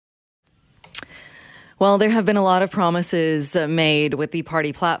Well, there have been a lot of promises made with the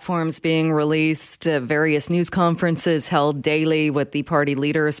party platforms being released, various news conferences held daily with the party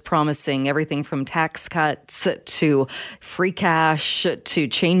leaders promising everything from tax cuts to free cash to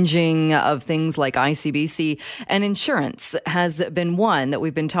changing of things like ICBC. And insurance has been one that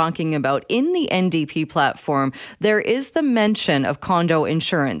we've been talking about. In the NDP platform, there is the mention of condo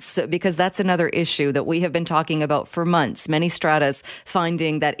insurance because that's another issue that we have been talking about for months. Many stratas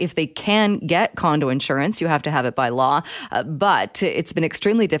finding that if they can get condo insurance, you have to have it by law, but it's been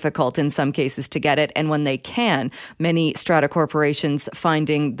extremely difficult in some cases to get it. And when they can, many strata corporations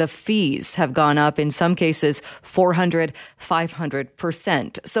finding the fees have gone up, in some cases 400,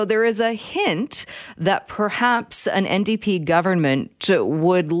 500%. So there is a hint that perhaps an NDP government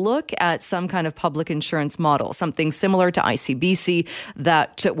would look at some kind of public insurance model, something similar to ICBC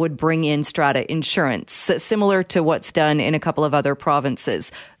that would bring in strata insurance, similar to what's done in a couple of other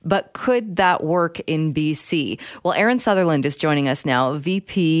provinces. But could that work in BC? Well, Aaron Sutherland is joining us now,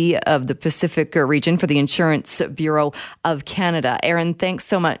 VP of the Pacific region for the Insurance Bureau of Canada. Aaron, thanks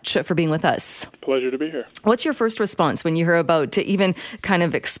so much for being with us. Pleasure to be here. What's your first response when you hear about even kind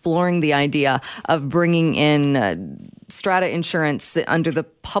of exploring the idea of bringing in strata insurance under the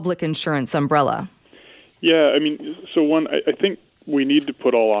public insurance umbrella? Yeah, I mean, so one, I think we need to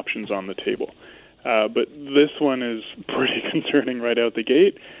put all options on the table. But this one is pretty concerning right out the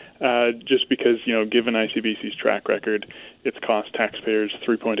gate, just because, given ICBC's track record, it's cost taxpayers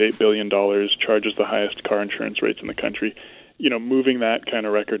 $3.8 billion, charges the highest car insurance rates in the country. Moving that kind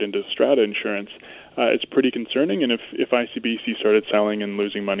of record into strata insurance, it's pretty concerning. And if ICBC started selling and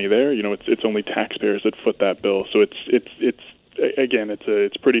losing money there, it's only taxpayers that foot that bill. So it's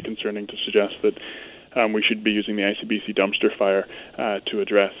pretty concerning to suggest that we should be using the ICBC dumpster fire to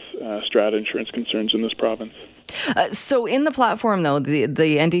address strata insurance concerns in this province. So in the platform, though, the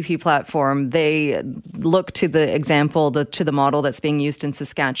NDP platform, they look to the example, to the model that's being used in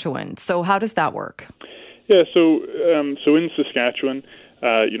Saskatchewan. So how does that work? Yeah, so in Saskatchewan,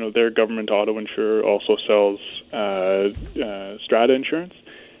 their government auto insurer also sells strata insurance.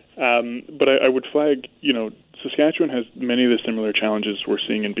 But I would flag, Saskatchewan has many of the similar challenges we're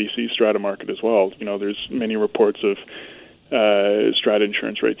seeing in BC's strata market as well. There's many reports of strata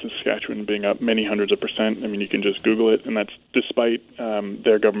insurance rates in Saskatchewan being up many hundreds of percent. I mean, you can just Google it, and that's despite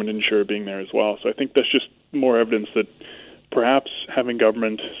their government insurer being there as well. So I think that's just more evidence that perhaps having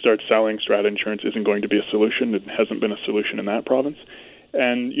government start selling strata insurance isn't going to be a solution. It hasn't been a solution in that province.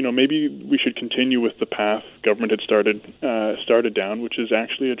 And, maybe we should continue with the path government had started down, which is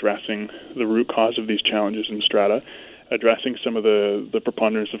actually addressing the root cause of these challenges in strata, addressing some of the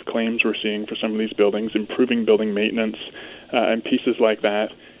preponderance of claims we're seeing for some of these buildings, improving building maintenance and pieces like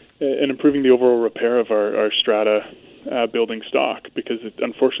that, and improving the overall repair of our strata building stock, because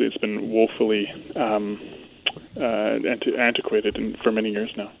unfortunately it's been woefully antiquated for many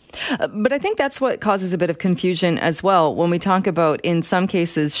years now. But I think that's what causes a bit of confusion as well. When we talk about, in some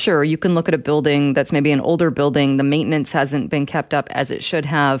cases, sure, you can look at a building that's maybe an older building, the maintenance hasn't been kept up as it should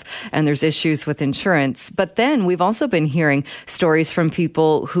have, and there's issues with insurance. But then we've also been hearing stories from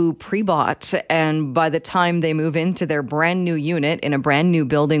people who pre-bought, and by the time they move into their brand new unit in a brand new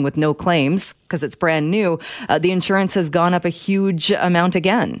building with no claims, because it's brand new, the insurance has gone up a huge amount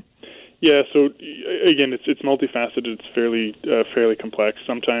again. Yeah, so again, it's multifaceted. It's fairly complex.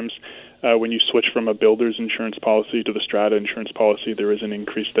 Sometimes when you switch from a builder's insurance policy to the strata insurance policy, there is an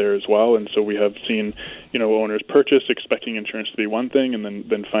increase there as well. And so we have seen, owners purchase expecting insurance to be one thing, and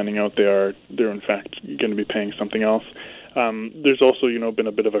then finding out they're in fact going to be paying something else. There's also been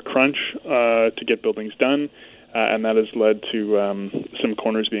a bit of a crunch to get buildings done. And that has led to some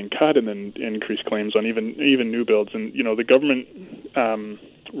corners being cut, and then increased claims on even new builds. And the government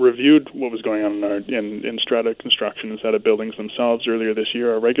reviewed what was going on in strata construction inside of buildings themselves earlier this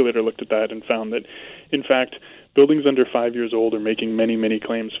year. Our regulator looked at that and found that, in fact, buildings under 5 years old are making many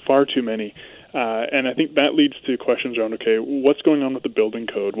claims, far too many. And I think that leads to questions around, okay, what's going on with the building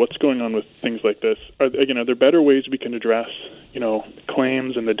code? What's going on with things like this? Are there better ways we can address,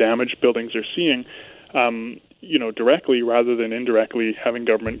 claims and the damage buildings are seeing, directly rather than indirectly having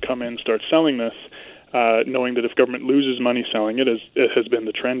government come in and start selling this, knowing that if government loses money selling it, as it has been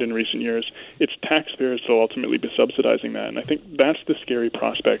the trend in recent years, it's taxpayers who will ultimately be subsidizing that. And I think that's the scary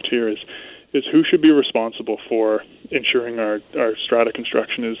prospect here is who should be responsible for ensuring our strata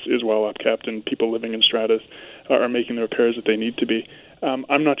construction is well upkept and people living in stratas are making the repairs that they need to be.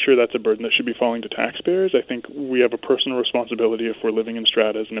 I'm not sure that's a burden that should be falling to taxpayers. I think we have a personal responsibility if we're living in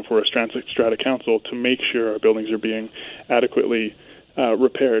stratas and if we're a strata council to make sure our buildings are being adequately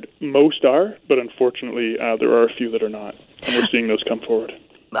repaired. Most are, but unfortunately there are a few that are not, and we're seeing those come forward.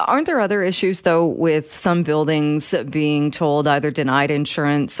 Aren't there other issues, though, with some buildings being told either denied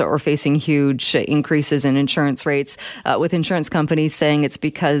insurance or facing huge increases in insurance rates, with insurance companies saying it's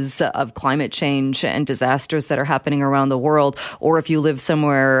because of climate change and disasters that are happening around the world? Or if you live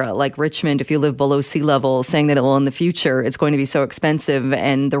somewhere like Richmond, if you live below sea level, saying that, well, in the future, it's going to be so expensive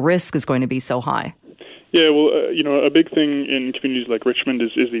and the risk is going to be so high? Yeah, well, a big thing in communities like Richmond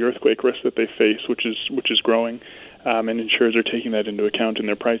is the earthquake risk that they face, which is growing. And insurers are taking that into account in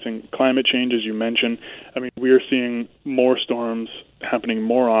their pricing. Climate change, as you mentioned, we are seeing more storms happening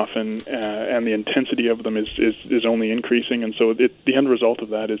more often, and the intensity of them is only increasing. And so the end result of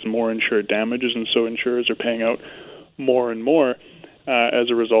that is more insured damages, and so insurers are paying out more and more as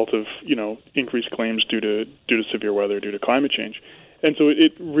a result of increased claims due to severe weather, due to climate change. And so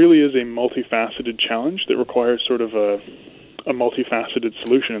it really is a multifaceted challenge that requires sort of a multifaceted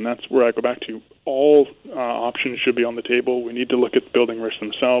solution, and that's where I go back to. All options should be on the table. We need to look at building risks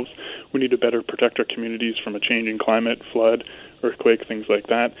themselves. We need to better protect our communities from a changing climate, flood, earthquake, things like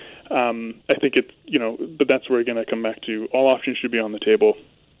that. I think but that's where we're going to come back to. All options should be on the table,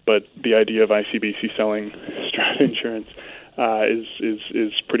 but the idea of ICBC selling Strata insurance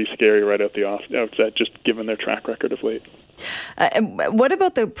is pretty scary right out the outset, just given their track record of late. What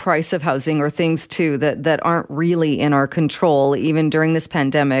about the price of housing or things, too, that aren't really in our control? Even during this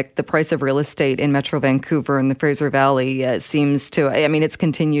pandemic, the price of real estate in Metro Vancouver and the Fraser Valley seems to, it's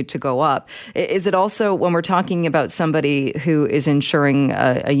continued to go up. Is it also, when we're talking about somebody who is insuring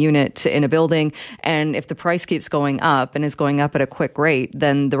a unit in a building, and if the price keeps going up and is going up at a quick rate,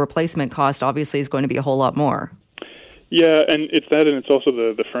 then the replacement cost obviously is going to be a whole lot more? Yeah, and it's that, and it's also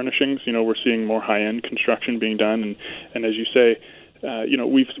the furnishings. We're seeing more high-end construction being done, and as you say,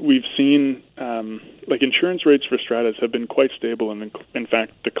 we've seen insurance rates for stratas have been quite stable and in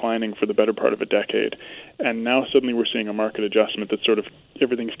fact declining for the better part of a decade, and now suddenly we're seeing a market adjustment that sort of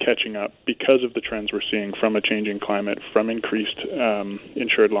everything's catching up because of the trends we're seeing from a changing climate, from increased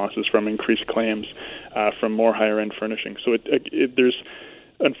insured losses, from increased claims, from more higher-end furnishings. So there's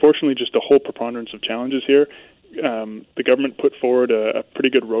unfortunately just a whole preponderance of challenges here. The government put forward a pretty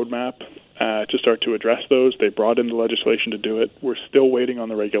good roadmap to start to address those. They brought in the legislation to do it. We're still waiting on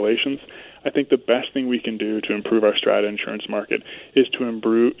the regulations. I think the best thing we can do to improve our strata insurance market is to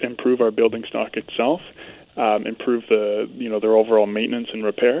improve our building stock itself, improve their overall maintenance and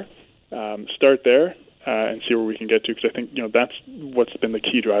repair. Start there and see where we can get to, because I think that's what's been the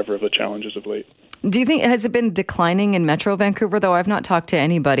key driver of the challenges of late. Do you think, has it been declining in Metro Vancouver, though? I've not talked to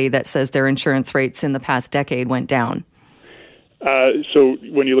anybody that says their insurance rates in the past decade went down. So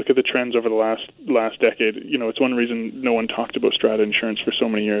when you look at the trends over the last decade, it's one reason no one talked about strata insurance for so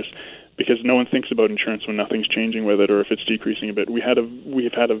many years, because no one thinks about insurance when nothing's changing with it or if it's decreasing a bit. We've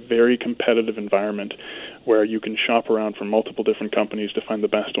had a very competitive environment where you can shop around for multiple different companies to find the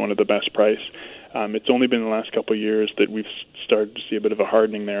best one at the best price. It's only been the last couple of years that we've started to see a bit of a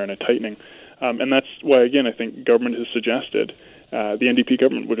hardening there and a tightening. And that's why, again, I think government has suggested, the NDP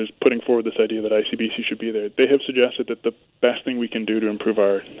government, which is putting forward this idea that ICBC should be there, they have suggested that the best thing we can do to improve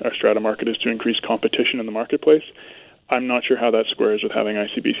our strata market is to increase competition in the marketplace. I'm not sure how that squares with having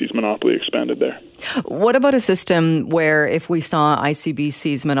ICBC's monopoly expanded there. What about a system where if we saw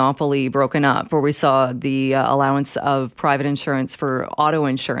ICBC's monopoly broken up, where we saw the allowance of private insurance for auto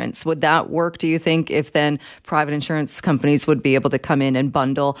insurance, would that work, do you think, if then private insurance companies would be able to come in and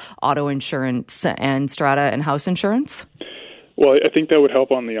bundle auto insurance and strata and house insurance? Well, I think that would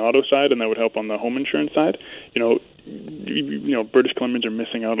help on the auto side, and that would help on the home insurance side. British Columbians are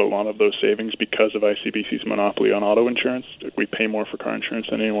missing out on a lot of those savings because of ICBC's monopoly on auto insurance. We pay more for car insurance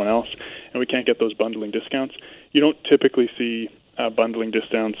than anyone else, and we can't get those bundling discounts. You don't typically see bundling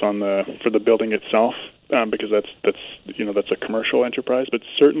discounts for the building itself because that's a commercial enterprise. But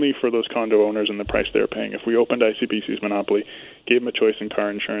certainly for those condo owners and the price they're paying, if we opened ICBC's monopoly, gave them a choice in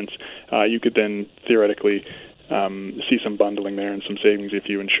car insurance, you could then theoretically see some bundling there and some savings if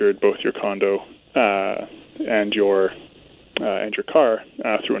you insured both your condo and your car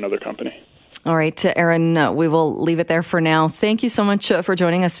through another company. All right, Aaron, we will leave it there for now. Thank you so much for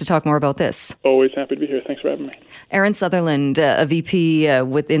joining us to talk more about this. Always happy to be here. Thanks for having me. Aaron Sutherland, a VP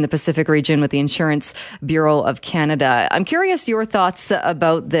within the Pacific region with the Insurance Bureau of Canada. I'm curious your thoughts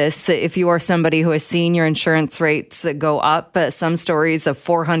about this. If you are somebody who has seen your insurance rates go up, some stories of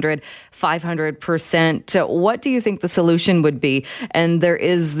 400, 500%, what do you think the solution would be? And there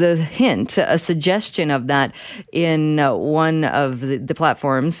is the hint, a suggestion of that in one of the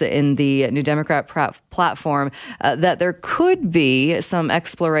platforms in the New Democrat platform, that there could be some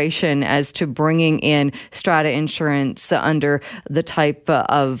exploration as to bringing in strata insurance under the type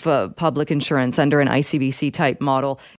of public insurance, under an ICBC type model